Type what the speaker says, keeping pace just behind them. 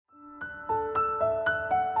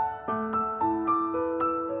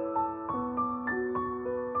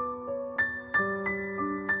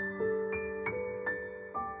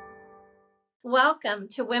Welcome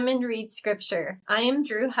to Women Read Scripture. I am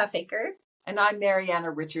Drew Huffaker. And I'm Mariana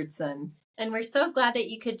Richardson. And we're so glad that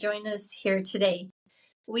you could join us here today.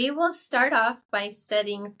 We will start off by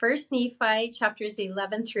studying 1 Nephi chapters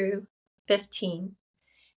 11 through 15.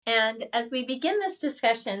 And as we begin this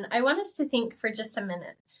discussion, I want us to think for just a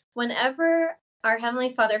minute. Whenever our Heavenly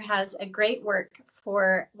Father has a great work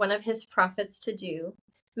for one of his prophets to do,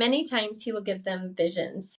 many times he will give them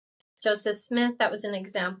visions. Joseph Smith, that was an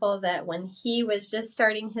example that when he was just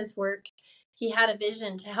starting his work, he had a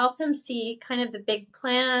vision to help him see kind of the big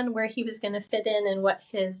plan, where he was going to fit in and what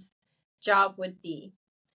his job would be.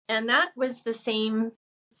 And that was the same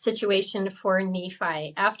situation for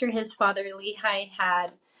Nephi. After his father Lehi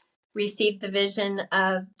had received the vision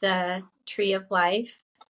of the tree of life,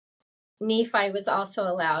 Nephi was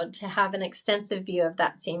also allowed to have an extensive view of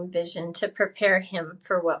that same vision to prepare him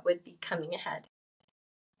for what would be coming ahead.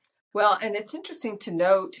 Well, and it's interesting to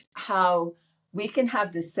note how we can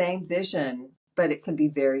have the same vision, but it can be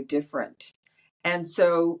very different. And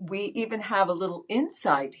so we even have a little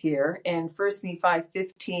insight here in 1 Nephi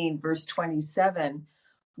 15, verse 27,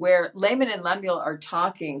 where Laman and Lemuel are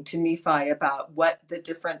talking to Nephi about what the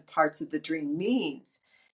different parts of the dream means.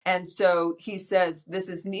 And so he says, this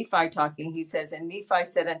is Nephi talking, he says, and Nephi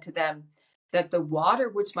said unto them, that the water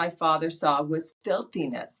which my father saw was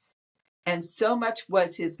filthiness. And so much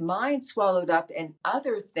was his mind swallowed up in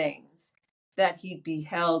other things that he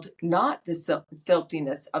beheld not the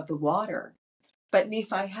filthiness of the water, but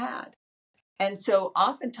Nephi had. And so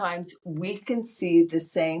oftentimes we can see the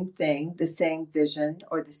same thing, the same vision,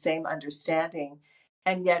 or the same understanding,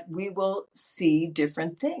 and yet we will see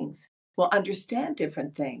different things. We'll understand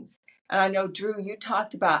different things. And I know, Drew, you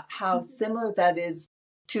talked about how similar that is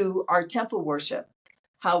to our temple worship,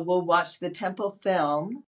 how we'll watch the temple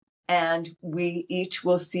film, and we each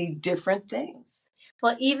will see different things.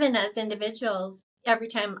 Well, even as individuals, every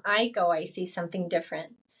time I go, I see something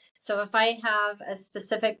different. So if I have a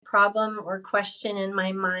specific problem or question in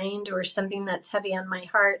my mind or something that's heavy on my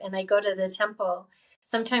heart and I go to the temple,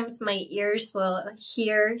 sometimes my ears will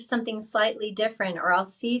hear something slightly different, or I'll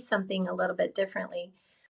see something a little bit differently.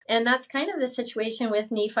 And that's kind of the situation with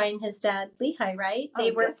Nephi and his dad, Lehi, right?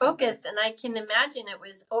 They were focused, and I can imagine it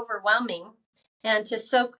was overwhelming. And to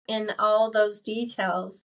soak in all those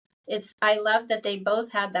details, I love that they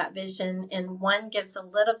both had that vision, and one gives a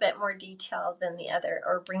little bit more detail than the other,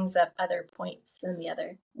 or brings up other points than the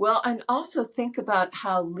other. Well, and also think about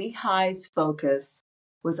how Lehi's focus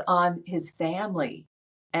was on his family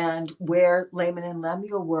and where Laman and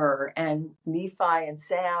Lemuel were, and Nephi and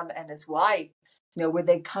Sam and his wife, were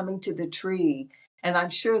they coming to the tree? And I'm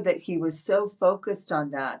sure that he was so focused on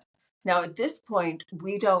that. Now, at this point,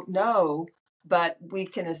 we don't know, but we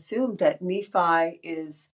can assume that Nephi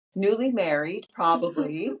is newly married,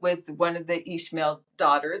 probably, with one of the Ishmael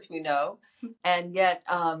daughters, we know. And yet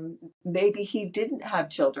maybe he didn't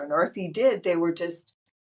have children, or if he did, they were just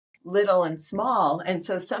little and small. And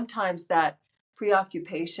so sometimes that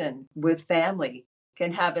preoccupation with family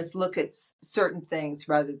can have us look at certain things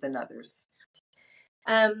rather than others.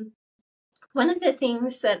 One of the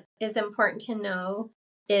things that is important to know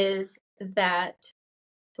is that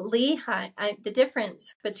Lehi, the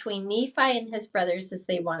difference between Nephi and his brothers is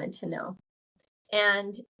they wanted to know.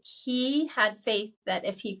 And he had faith that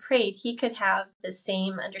if he prayed, he could have the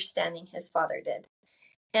same understanding his father did.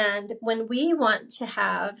 And when we want to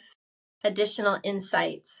have additional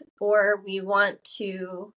insights, or we want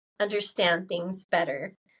to understand things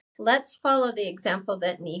better, let's follow the example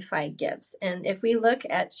that Nephi gives. And if we look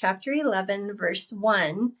at chapter 11, verse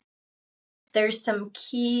 1, there's some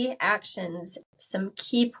key actions, some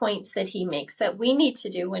key points that he makes that we need to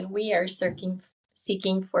do when we are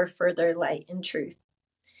seeking for further light and truth.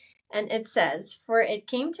 And it says, "For it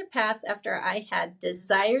came to pass after I had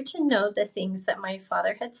desired to know the things that my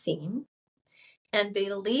father had seen, and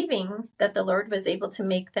believing that the Lord was able to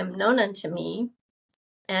make them known unto me,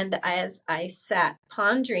 and as I sat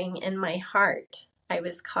pondering in my heart, I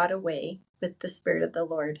was caught away with the Spirit of the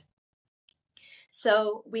Lord."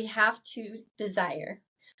 So we have to desire.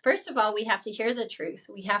 First of all, we have to hear the truth.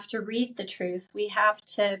 We have to read the truth. We have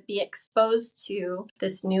to be exposed to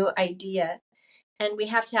this new idea. And we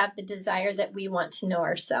have to have the desire that we want to know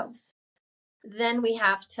ourselves. Then we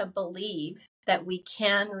have to believe that we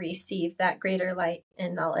can receive that greater light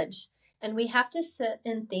and knowledge. And we have to sit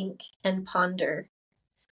and think and ponder.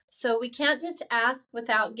 So we can't just ask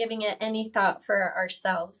without giving it any thought for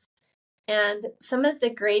ourselves. And some of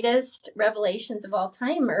the greatest revelations of all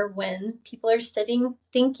time are when people are sitting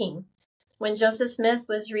thinking. When Joseph Smith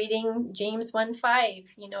was reading James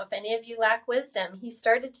 1:5, if any of you lack wisdom, he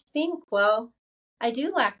started to think, well, I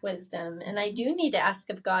do lack wisdom and I do need to ask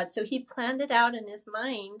of God. So he planned it out in his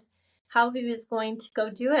mind how he was going to go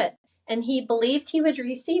do it. And he believed he would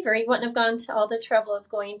receive her. He wouldn't have gone to all the trouble of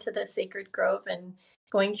going to the sacred grove and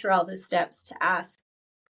going through all the steps to ask.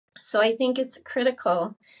 So I think it's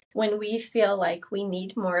critical when we feel like we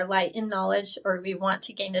need more light and knowledge, or we want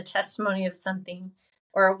to gain a testimony of something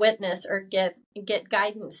or a witness or get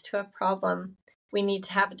guidance to a problem. We need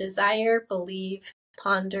to have a desire, believe,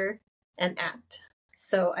 ponder, and act.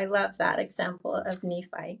 So I love that example of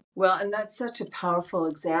Nephi. Well, and that's such a powerful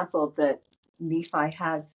example that Nephi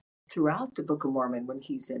has throughout the Book of Mormon when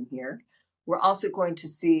he's in here. We're also going to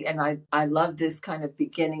see, and I love this kind of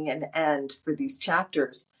beginning and end for these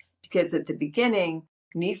chapters, because at the beginning,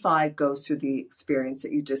 Nephi goes through the experience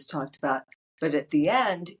that you just talked about. But at the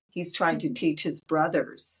end, he's trying to teach his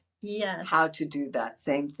brothers how to do that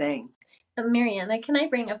same thing. Mariana, can I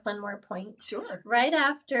bring up one more point? Sure. Right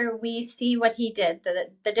after we see what he did,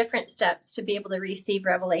 the different steps to be able to receive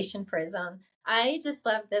revelation for his own, I just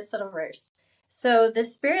love this little verse. So the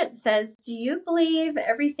Spirit says, do you believe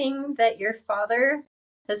everything that your father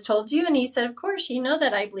has told you? And he said, of course, you know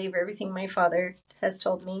that I believe everything my father has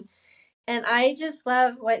told me. And I just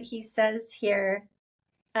love what he says here.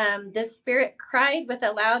 The Spirit cried with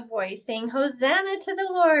a loud voice, saying, Hosanna to the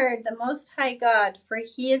Lord, the Most High God, for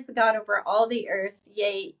he is the God over all the earth,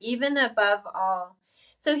 yea, even above all.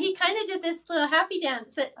 So he kind of did this little happy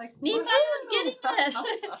dance that Nephi was getting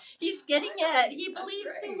it. He's getting it. He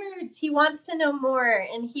believes the words. He wants to know more,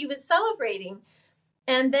 and he was celebrating.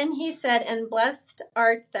 And then he said, and blessed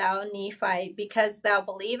art thou, Nephi, because thou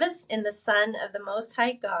believest in the Son of the Most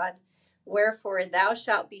High God. Wherefore thou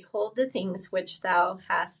shalt behold the things which thou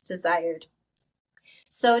hast desired.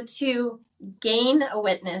 So to gain a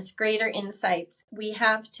witness, greater insights, we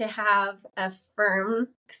have to have a firm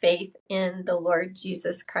faith in the Lord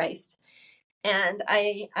Jesus Christ. And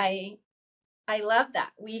I love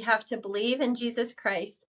that. We have to believe in Jesus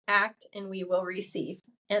Christ, act, and we will receive.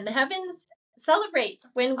 And the heavens celebrate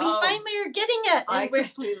when we finally are getting it.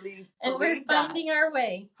 And we're finding our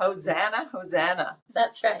way. Hosanna, Hosanna.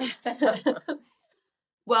 That's right.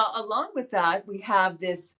 Well, along with that, we have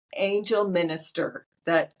this angel minister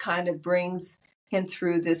that kind of brings him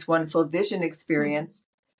through this wonderful vision experience.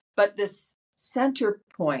 But this center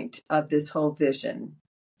point of this whole vision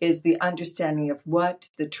is the understanding of what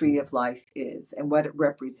the tree of life is and what it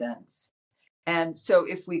represents. And so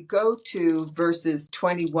if we go to verses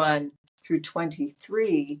 21 through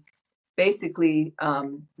 23, basically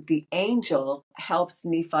the angel helps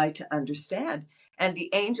Nephi to understand. And the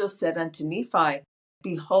angel said unto Nephi,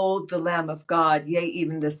 Behold the Lamb of God, yea,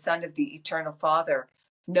 even the Son of the eternal Father.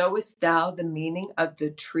 Knowest thou the meaning of the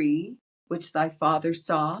tree which thy father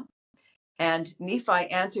saw? And Nephi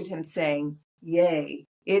answered him, saying, Yea,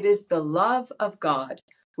 it is the love of God,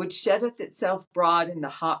 which sheddeth itself broad in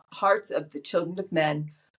the hearts of the children of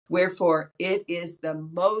men, wherefore it is the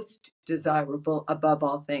most desirable above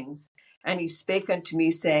all things. And he spake unto me,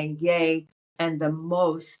 saying, Yea, and the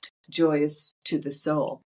most joyous to the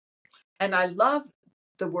soul. And I love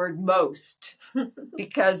the word most,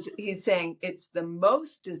 because he's saying it's the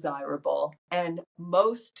most desirable and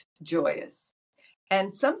most joyous.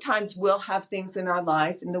 And sometimes we'll have things in our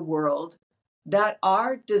life, in the world, that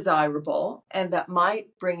are desirable and that might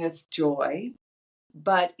bring us joy.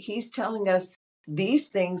 But he's telling us these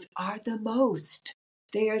things are the most.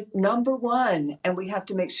 They are number one, and we have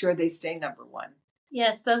to make sure they stay number one.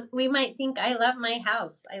 Yes, so we might think, I love my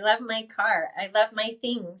house, I love my car, I love my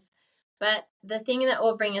things. But the thing that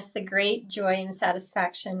will bring us the great joy and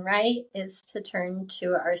satisfaction, right, is to turn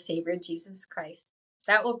to our Savior, Jesus Christ.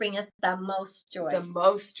 That will bring us the most joy. The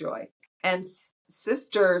most joy. And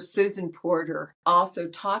Sister Susan Porter also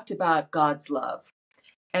talked about God's love.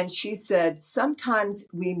 And she said, sometimes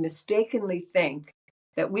we mistakenly think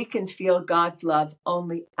that we can feel God's love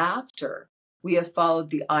only after we have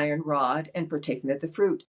followed the iron rod and partaken of the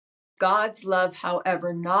fruit. God's love,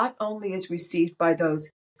 however, not only is received by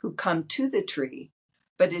those who come to the tree,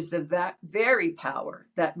 but is the very power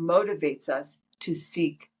that motivates us to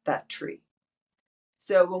seek that tree.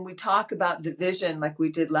 So when we talk about the vision, like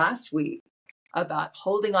we did last week, about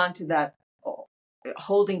holding on to that,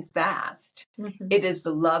 holding fast, it is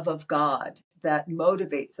the love of God that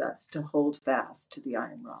motivates us to hold fast to the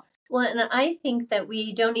iron rod. Well, and I think that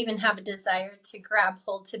we don't even have a desire to grab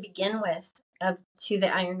hold to begin with to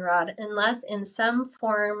the iron rod unless in some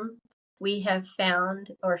form we have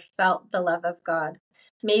found or felt the love of God.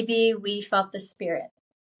 Maybe we felt the Spirit,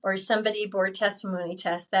 or somebody bore testimony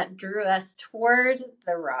to us that drew us toward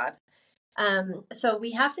the rod. So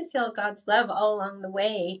we have to feel God's love all along the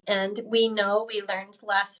way. And we learned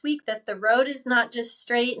last week that the road is not just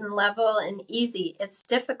straight and level and easy. It's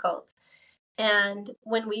difficult. And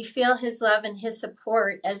when we feel his love and his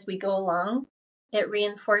support as we go along, it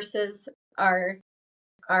reinforces our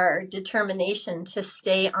determination to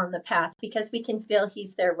stay on the path because we can feel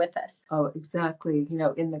he's there with us. Oh, exactly.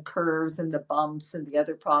 In the curves and the bumps and the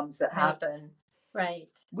other problems that happen. Right.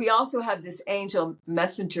 We also have this angel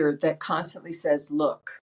messenger that constantly says,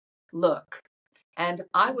 look, look. And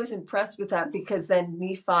I was impressed with that because then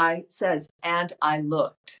Nephi says, and I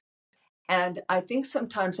looked. And I think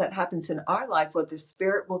sometimes that happens in our life where the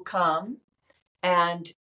Spirit will come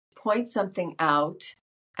and point something out.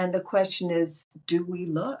 And the question is, do we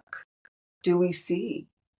look? Do we see?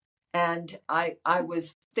 And I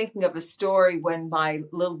was thinking of a story when my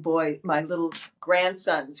little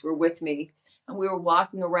grandsons were with me, and we were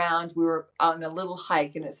walking around. We were on a little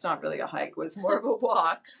hike, and it's not really a hike, it was more of a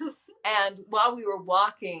walk. And while we were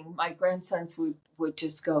walking, my grandsons would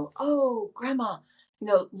just go, oh, Grandma,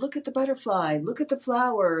 look at the butterfly, look at the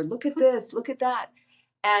flower, look at this, look at that.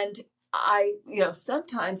 And I,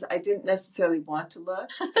 sometimes I didn't necessarily want to look,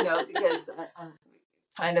 because I'm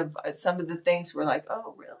kind of, some of the things were like,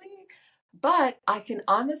 oh, really? But I can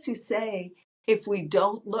honestly say, if we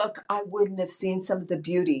don't look, I wouldn't have seen some of the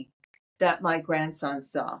beauty that my grandson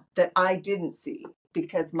saw that I didn't see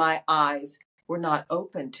because my eyes were not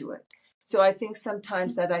open to it. So I think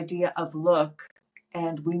sometimes that idea of look,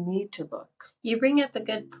 and we need to look. You bring up a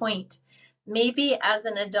good point. Maybe as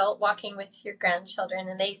an adult walking with your grandchildren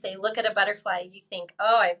and they say, look at a butterfly, you think,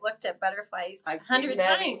 oh, I've looked at butterflies 100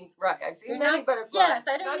 times. Right, I've seen many butterflies. Yes,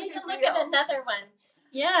 I don't need to look at another one.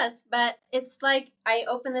 Yes, but it's like I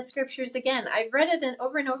open the scriptures again. I've read it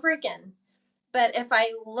over and over again. But if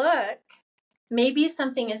I look, maybe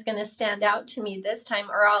something is going to stand out to me this time,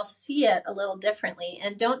 or I'll see it a little differently.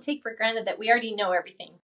 And don't take for granted that we already know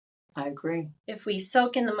everything. I agree. If we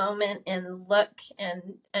soak in the moment and look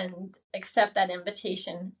and accept that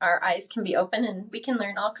invitation, our eyes can be open and we can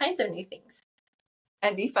learn all kinds of new things.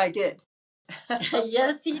 And Nephi did.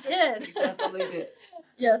 Yes, he did. He definitely did.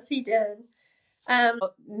 Yes, he did.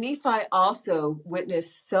 Nephi also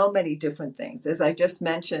witnessed so many different things. As I just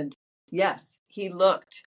mentioned, yes, he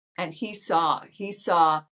looked and he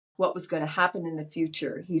saw what was going to happen in the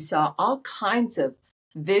future. He saw all kinds of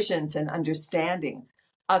visions and understandings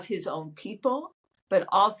of his own people, but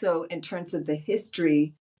also in terms of the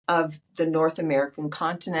history of the North American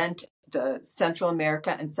continent, the Central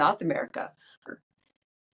America and South America.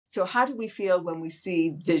 So how do we feel when we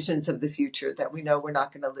see visions of the future that we know we're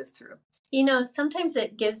not going to live through? Sometimes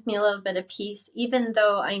it gives me a little bit of peace, even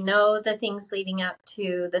though I know the things leading up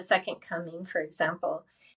to the second coming, for example.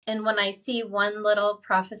 And when I see one little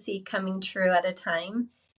prophecy coming true at a time,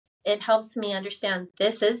 it helps me understand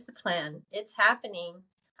this is the plan. It's happening.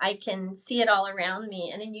 I can see it all around me.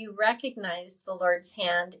 And then you recognize the Lord's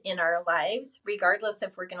hand in our lives, regardless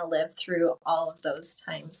if we're going to live through all of those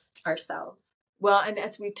times ourselves. Well, and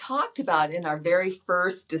as we talked about in our very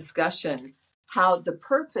first discussion, how the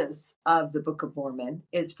purpose of the Book of Mormon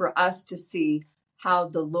is for us to see how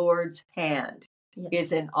the Lord's hand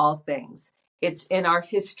is in all things. It's in our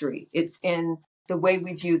history. It's in the way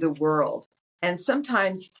we view the world. And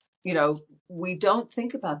sometimes, we don't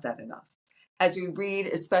think about that enough. As we read,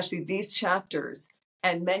 especially these chapters,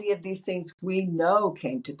 and many of these things we know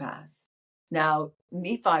came to pass. Now,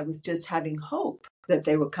 Nephi was just having hope that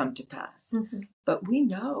they would come to pass. Mm-hmm. But we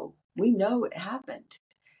know it happened.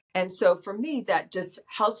 And so for me, that just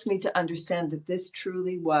helps me to understand that this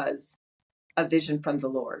truly was a vision from the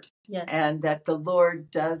Lord. Yes. And that the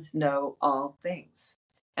Lord does know all things.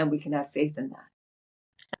 And we can have faith in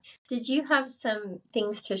that. Did you have some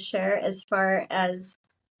things to share as far as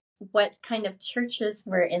what kind of churches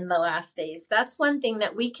were in the last days? That's one thing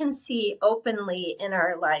that we can see openly in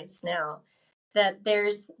our lives now, that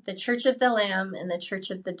there's the Church of the Lamb and the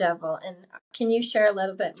Church of the Devil. And can you share a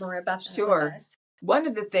little bit more about that? Sure. One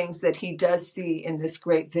of the things that he does see in this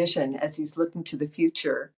great vision as he's looking to the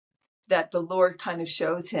future, that the Lord kind of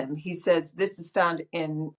shows him, he says, this is found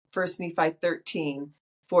in 1 Nephi 13,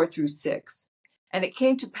 4-6. And it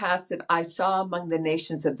came to pass that I saw among the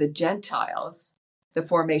nations of the Gentiles the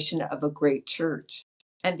formation of a great church.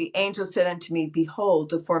 And the angel said unto me,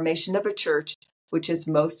 behold, the formation of a church, which is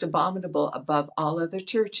most abominable above all other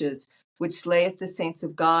churches, which slayeth the saints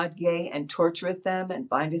of God, yea, and tortureth them, and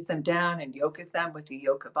bindeth them down, and yoketh them with the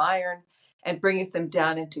yoke of iron, and bringeth them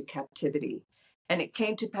down into captivity. And it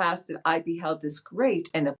came to pass that I beheld this great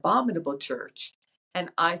and abominable church,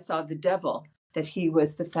 and I saw the devil, that he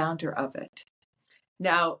was the founder of it.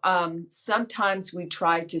 Now, sometimes we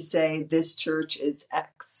try to say this church is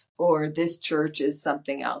X or this church is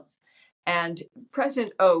something else. And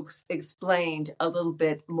President Oakes explained a little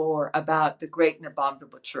bit more about the great and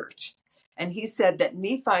abominable church. And he said that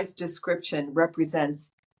Nephi's description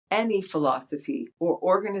represents any philosophy or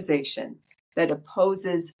organization that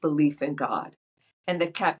opposes belief in God. And the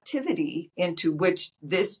captivity into which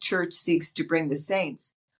this church seeks to bring the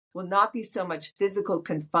saints will not be so much physical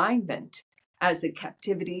confinement as the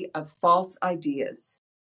captivity of false ideas.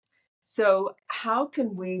 So, how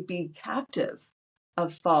can we be captive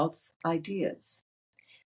of false ideas?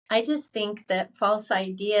 I just think that false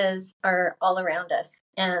ideas are all around us,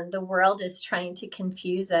 and the world is trying to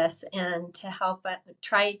confuse us and to help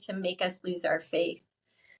try to make us lose our faith.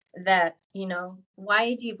 That,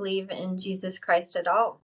 why do you believe in Jesus Christ at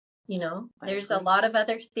all? There's a lot of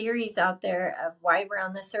other theories out there of why we're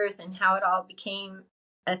on this earth and how it all became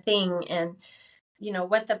a thing, and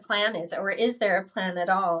what the plan is, or is there a plan at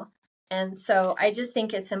all? And so I just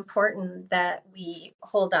think it's important that we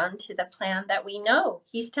hold on to the plan that we know.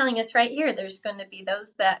 He's telling us right here, there's going to be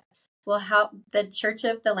those that will help. The Church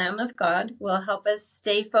of the Lamb of God will help us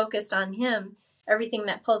stay focused on him. Everything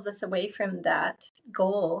that pulls us away from that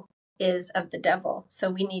goal is of the devil.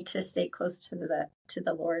 So we need to stay close to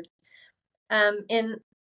the Lord. In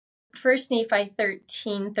 1 Nephi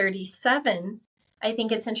 13:37, I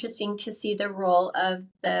think it's interesting to see the role of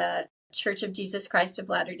the Church of Jesus Christ of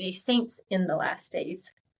Latter-day Saints in the last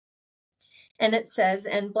days. And it says,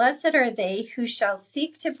 "And blessed are they who shall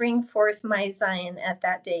seek to bring forth my Zion at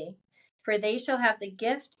that day, for they shall have the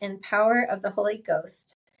gift and power of the Holy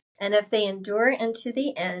Ghost. And if they endure unto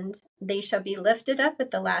the end, they shall be lifted up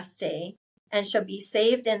at the last day, and shall be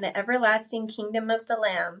saved in the everlasting kingdom of the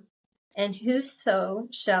Lamb. And whoso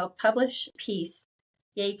shall publish peace,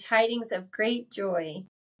 yea, tidings of great joy,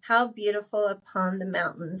 how beautiful upon the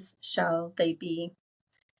mountains shall they be."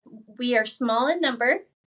 We are small in number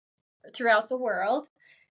throughout the world,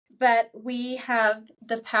 but we have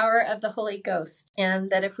the power of the Holy Ghost, and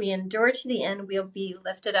that if we endure to the end, we'll be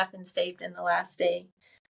lifted up and saved in the last day.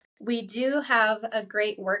 We do have a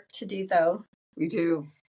great work to do, though. We do.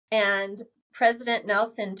 And President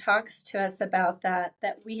Nelson talks to us about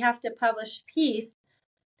that we have to publish peace,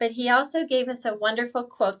 but he also gave us a wonderful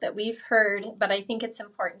quote that we've heard, but I think it's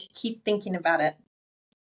important to keep thinking about it.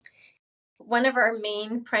 One of our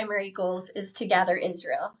main primary goals is to gather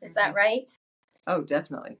Israel. Is that right? Oh,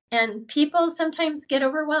 definitely. And people sometimes get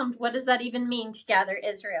overwhelmed. What does that even mean, to gather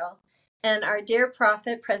Israel? And our dear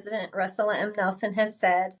prophet, President Russell M. Nelson, has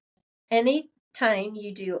said, anytime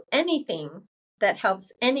you do anything that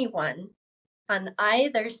helps anyone on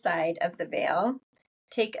either side of the veil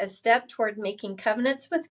take a step toward making covenants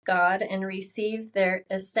with God and receive their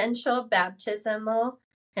essential baptismal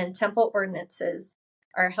and temple ordinances,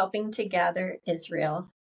 are helping to gather Israel.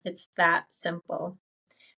 It's that simple.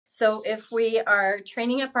 So if we are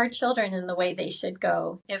training up our children in the way they should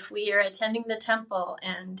go, if we are attending the temple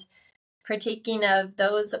and partaking of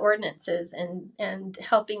those ordinances and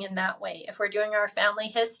helping in that way, if we're doing our family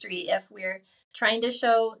history, if we're trying to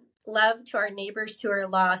show love to our neighbors who are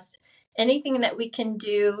lost, anything that we can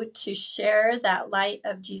do to share that light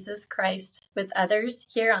of Jesus Christ with others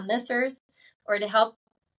here on this earth, or to help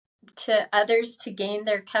to others to gain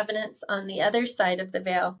their covenants on the other side of the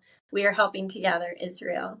veil, we are helping to gather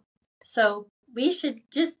Israel. So we should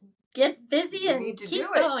just get busy and keep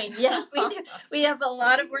going. Yes, we do. We have a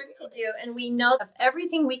lot of work to do, and we know of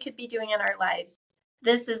everything we could be doing in our lives.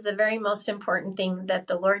 This is the very most important thing that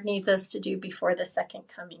the Lord needs us to do before the second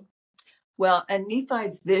coming. Well, and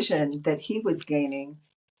Nephi's vision that he was gaining,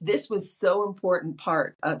 this was so important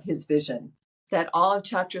part of his vision that all of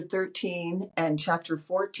chapter 13 and chapter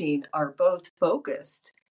 14 are both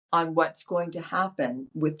focused on what's going to happen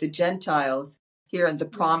with the Gentiles here in the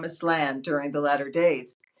promised land during the latter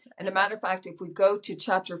days. And a matter of fact, if we go to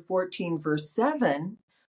chapter 14, verse 7,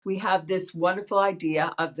 we have this wonderful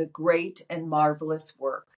idea of the great and marvelous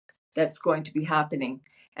work that's going to be happening.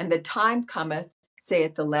 And the time cometh,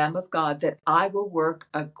 saith the Lamb of God, that I will work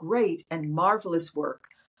a great and marvelous work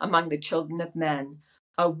among the children of men,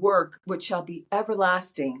 a work which shall be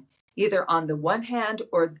everlasting, either on the one hand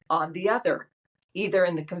or on the other, either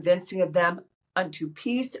in the convincing of them unto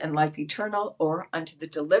peace and life eternal, or unto the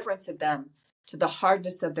deliverance of them to the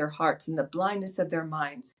hardness of their hearts and the blindness of their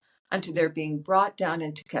minds, unto their being brought down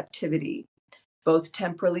into captivity, both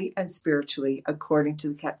temporally and spiritually, according to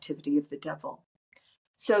the captivity of the devil.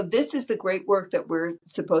 So this is the great work that we're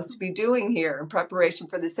supposed to be doing here in preparation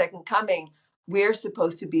for the second coming. We're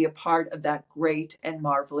supposed to be a part of that great and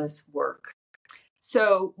marvelous work.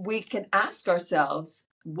 So we can ask ourselves,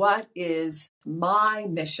 what is my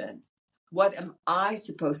mission? What am I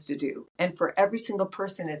supposed to do? And for every single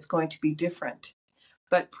person, it's going to be different.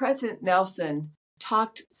 But President Nelson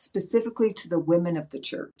talked specifically to the women of the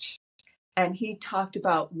church. And he talked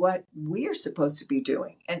about what we're supposed to be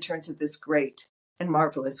doing in terms of this great and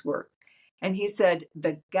marvelous work. And he said,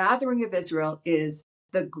 the gathering of Israel is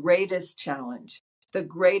the greatest challenge, the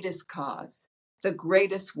greatest cause, the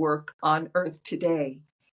greatest work on earth today.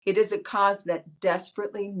 It is a cause that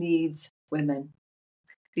desperately needs women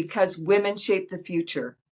because women shape the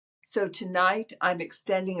future. So tonight, I'm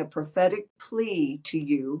extending a prophetic plea to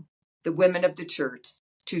you, the women of the church,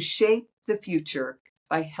 to shape the future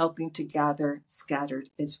by helping to gather scattered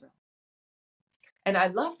Israel. And I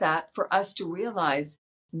love that for us to realize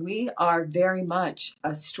we are very much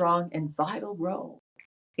a strong and vital role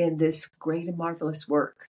in this great and marvelous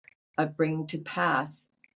work of bringing to pass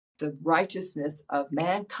the righteousness of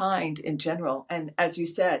mankind in general. And as you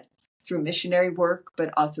said, through missionary work,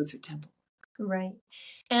 but also through temple. Right.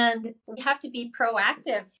 And we have to be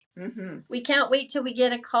proactive. Mm-hmm. We can't wait till we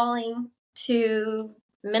get a calling to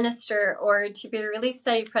minister or to be a relief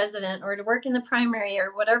study president or to work in the primary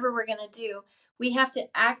or whatever we're going to do. We have to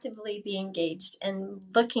actively be engaged and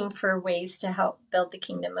looking for ways to help build the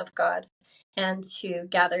kingdom of God and to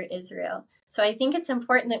gather Israel. So I think it's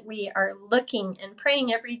important that we are looking and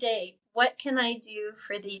praying every day, what can I do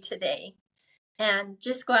for thee today? And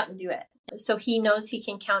just go out and do it. So he knows he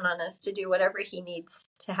can count on us to do whatever he needs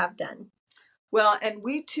to have done. Well, and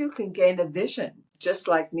we too can gain a vision, just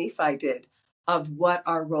like Nephi did, of what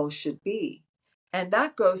our role should be. And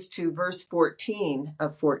that goes to verse 14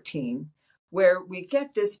 of 14, where we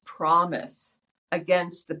get this promise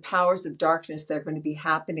against the powers of darkness that are going to be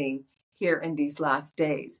happening here in these last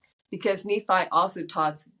days. Because Nephi also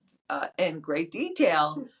talks in great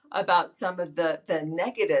detail about some of the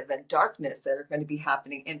negative and darkness that are going to be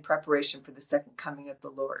happening in preparation for the second coming of the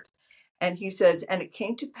Lord. And he says, and it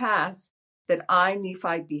came to pass that I,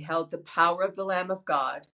 Nephi, beheld the power of the Lamb of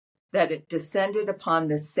God, that it descended upon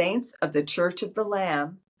the saints of the church of the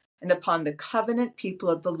Lamb, and upon the covenant people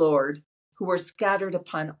of the Lord, who were scattered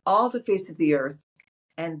upon all the face of the earth,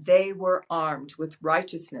 and they were armed with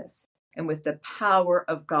righteousness and with the power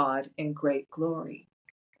of God in great glory.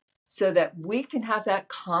 So that we can have that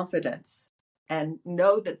confidence and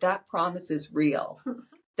know that that promise is real,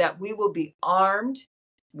 that we will be armed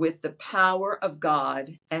with the power of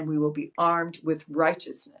God and we will be armed with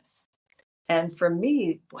righteousness. And for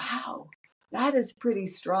me, wow, that is pretty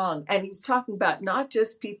strong. And he's talking about not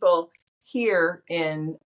just people here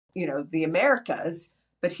in, the Americas,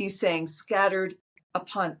 but he's saying scattered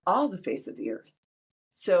upon all the face of the earth.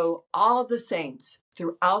 So all the saints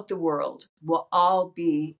throughout the world will all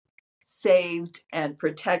be saved and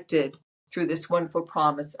protected through this wonderful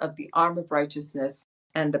promise of the arm of righteousness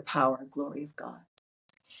and the power and glory of God.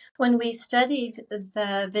 When we studied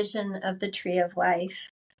the vision of the tree of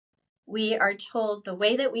life, we are told the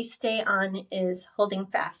way that we stay on is holding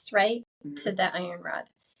fast, right? Mm-hmm. To the iron rod.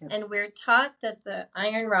 Yep. And we're taught that the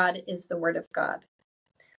iron rod is the word of God.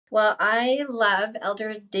 Well, I love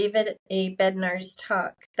Elder David A. Bednar's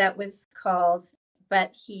talk that was called,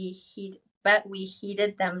 But We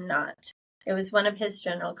Heeded Them Not. It was one of his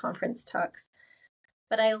general conference talks.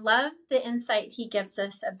 But I love the insight he gives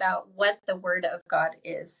us about what the Word of God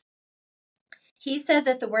is. He said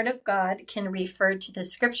that the Word of God can refer to the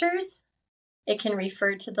Scriptures, it can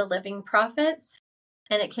refer to the living prophets,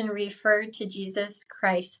 and it can refer to Jesus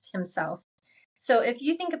Christ himself. So if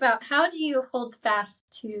you think about how do you hold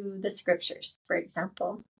fast to the Scriptures, for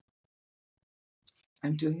example?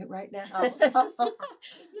 I'm doing it right now. You're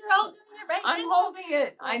all doing it right now. I'm holding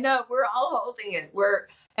it. I know. We're all holding it.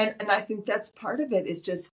 And I think that's part of it is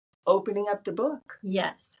just opening up the book.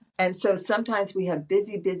 Yes. And so sometimes we have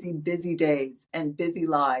busy days and busy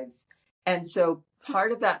lives. And so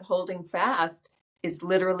part of that holding fast is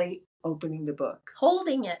literally opening the book.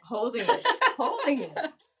 Holding it. Holding it.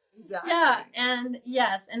 Exactly. Yeah. And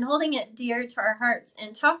yes. And holding it dear to our hearts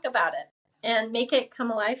and talk about it and make it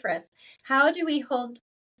come alive for us. How do we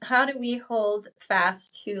hold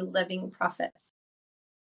fast to living prophets?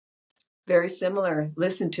 Very similar.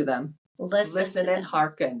 Listen to them. Listen and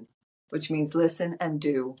hearken, which means listen and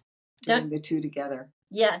do. Doing the two together.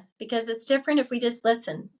 Yes, because it's different if we just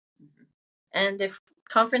listen. Mm-hmm. And if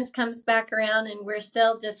conference comes back around and we're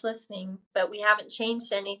still just listening, but we haven't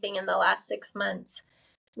changed anything in the last 6 months,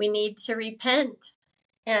 we need to repent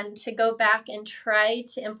and to go back and try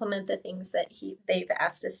to implement the things that they've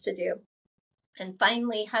asked us to do. And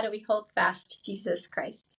finally, how do we hold fast to Jesus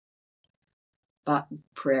Christ?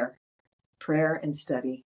 Prayer and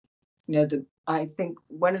study. The I think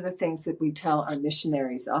one of the things that we tell our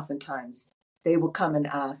missionaries oftentimes, they will come and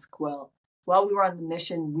ask, well, while we were on the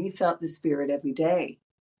mission, we felt the Spirit every day.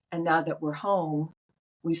 And now that we're home,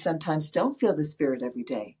 we sometimes don't feel the Spirit every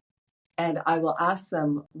day. And I will ask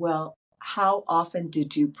them, well, how often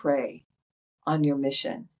did you pray on your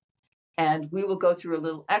mission? And we will go through a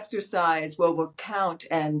little exercise where we'll count,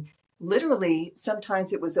 and literally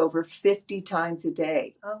sometimes it was over 50 times a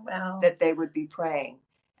day. Oh, wow. That they would be praying.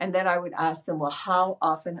 And then I would ask them, well, how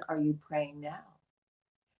often are you praying now?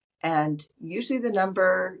 And usually the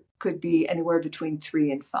number could be anywhere between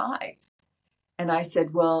 3 and 5. And I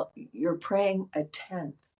said, well, you're praying a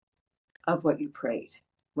tenth of what you prayed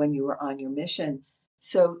when you were on your mission.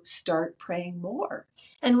 So start praying more.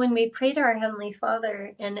 And when we pray to our Heavenly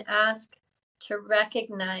Father and ask to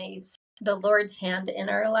recognize the Lord's hand in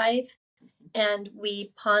our life, and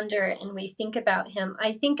we ponder and we think about him,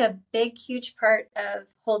 I think a big, huge part of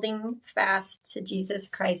holding fast to Jesus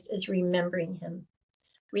Christ is remembering him,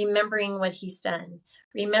 remembering what he's done,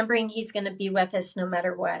 remembering he's going to be with us no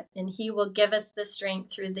matter what. And he will give us the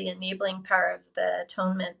strength through the enabling power of the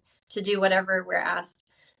atonement to do whatever we're asked.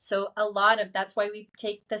 So a lot of that's why we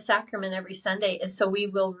take the sacrament every Sunday, is so we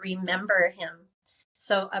will remember him.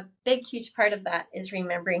 So a big, huge part of that is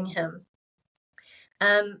remembering him.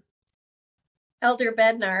 Elder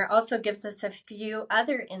Bednar also gives us a few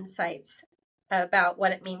other insights about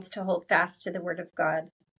what it means to hold fast to the Word of God.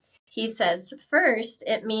 He says, first,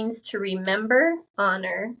 it means to remember,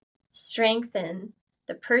 honor, strengthen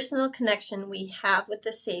the personal connection we have with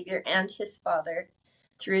the Savior and his Father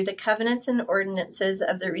through the covenants and ordinances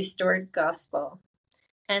of the restored gospel.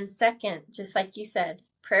 And second, just like you said,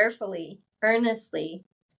 prayerfully, earnestly,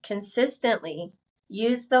 consistently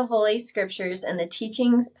use the Holy Scriptures and the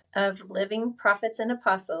teachings of living prophets and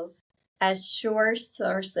apostles as sure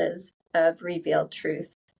sources of revealed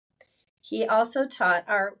truth. He also taught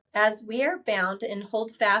as we are bound and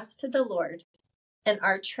hold fast to the Lord and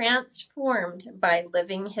are transformed by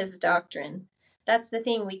living his doctrine. That's the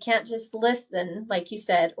thing. We can't just listen, like you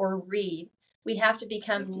said, or read. We have to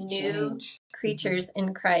become new creatures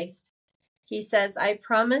in Christ. He says, I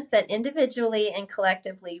promise that individually and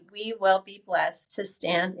collectively, we will be blessed to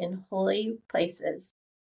stand in holy places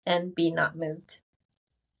and be not moved.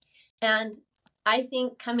 And I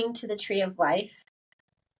think coming to the tree of life,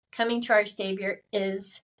 coming to our Savior,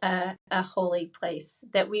 is a holy place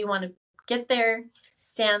that we want to get there,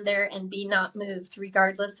 stand there, and be not moved,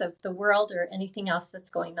 regardless of the world or anything else that's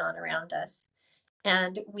going on around us.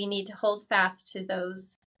 And we need to hold fast to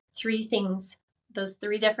those three things, those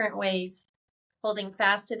three different ways: holding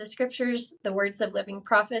fast to the Scriptures, the words of living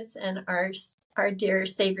prophets, and our dear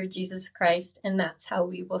Savior Jesus Christ. And that's how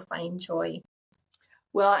we will find joy.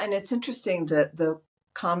 Well, and it's interesting that the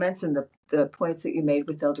comments and the points that you made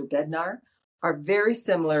with Elder Bednar are very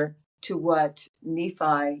similar to what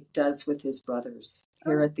Nephi does with his brothers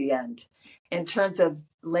here at the end. In terms of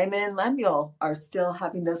Laman and Lemuel are still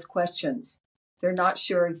having those questions. They're not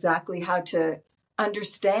sure exactly how to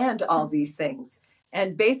understand all these things.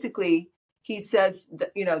 And basically, he says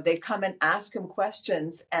that, they come and ask him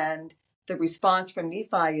questions, and the response from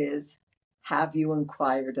Nephi is, have you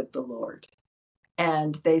inquired of the Lord?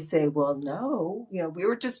 And they say, well, no, we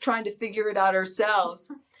were just trying to figure it out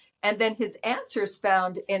ourselves. And then his answer is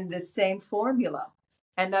found in this same formula.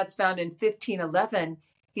 And that's found in 15:11.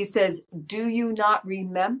 He says, do you not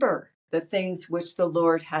remember the things which the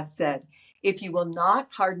Lord hath said? If you will not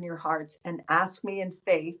harden your hearts and ask me in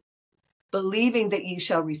faith, believing that ye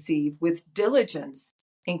shall receive with diligence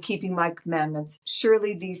in keeping my commandments,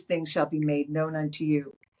 surely these things shall be made known unto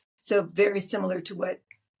you. So very similar to what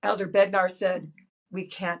Elder Bednar said, we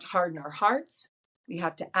can't harden our hearts. We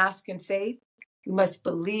have to ask in faith. We must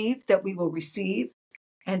believe that we will receive.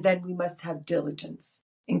 And then we must have diligence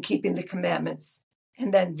in keeping the commandments.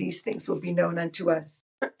 And then these things will be known unto us.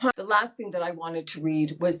 The last thing that I wanted to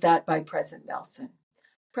read was that by President Nelson.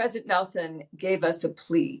 President Nelson gave us a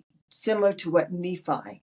plea similar to what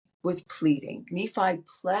Nephi was pleading. Nephi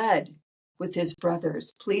pled with his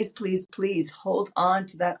brothers, please, please, please hold on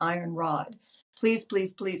to that iron rod. Please,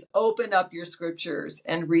 please, please open up your scriptures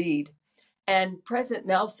and read. And President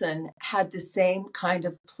Nelson had the same kind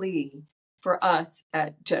of plea for us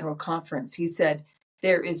at General Conference. He said,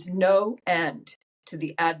 there is no end to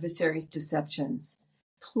the adversary's deceptions.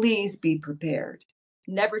 Please be prepared.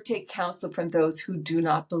 Never take counsel from those who do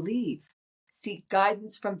not believe. Seek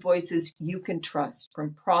guidance from voices you can trust,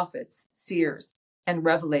 from prophets, seers, and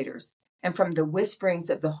revelators, and from the whisperings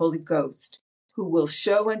of the Holy Ghost, who will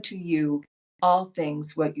show unto you all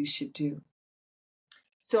things what you should do.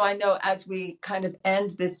 So I know as we kind of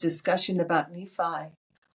end this discussion about Nephi,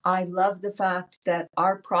 I love the fact that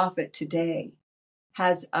our prophet today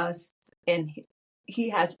has us in, he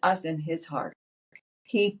has us in his heart.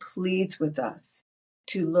 He pleads with us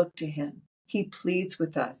to look to him. He pleads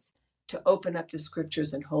with us to open up the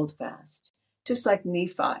scriptures and hold fast, just like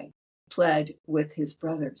Nephi pled with his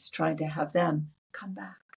brothers, trying to have them come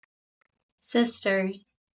back.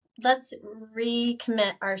 Sisters, let's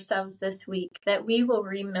recommit ourselves this week that we will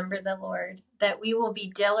remember the Lord, that we will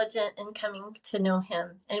be diligent in coming to know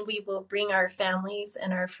him, and we will bring our families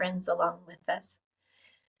and our friends along with us.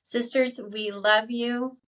 Sisters, we love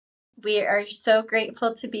you. We are so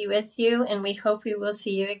grateful to be with you, and we hope we will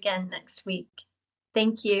see you again next week.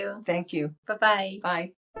 Thank you. Thank you. Bye-bye.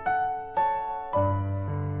 Bye.